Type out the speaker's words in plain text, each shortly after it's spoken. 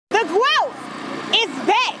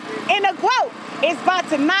quote, is about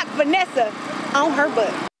to knock Vanessa on her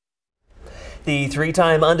butt. The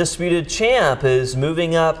three-time undisputed champ is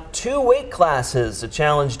moving up 2 weight classes to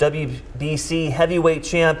challenge WBC heavyweight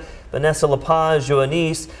champ Vanessa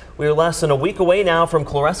Lepage-Joannis. We're less than a week away now from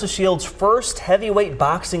Claressa Shields' first heavyweight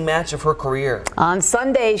boxing match of her career. On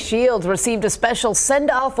Sunday, Shields received a special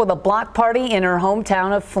send-off with a block party in her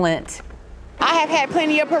hometown of Flint. I have had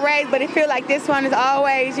plenty of parades, but it feels like this one is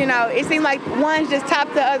always, you know, it seems like one's just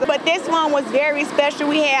top the other. But this one was very special.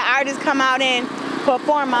 We had artists come out and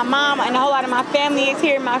perform. My mom and a whole lot of my family is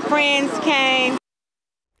here. My friends came.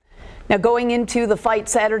 Now going into the fight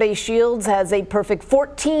Saturday, Shields has a perfect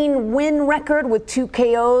 14-win record with 2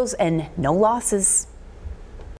 KOs and no losses.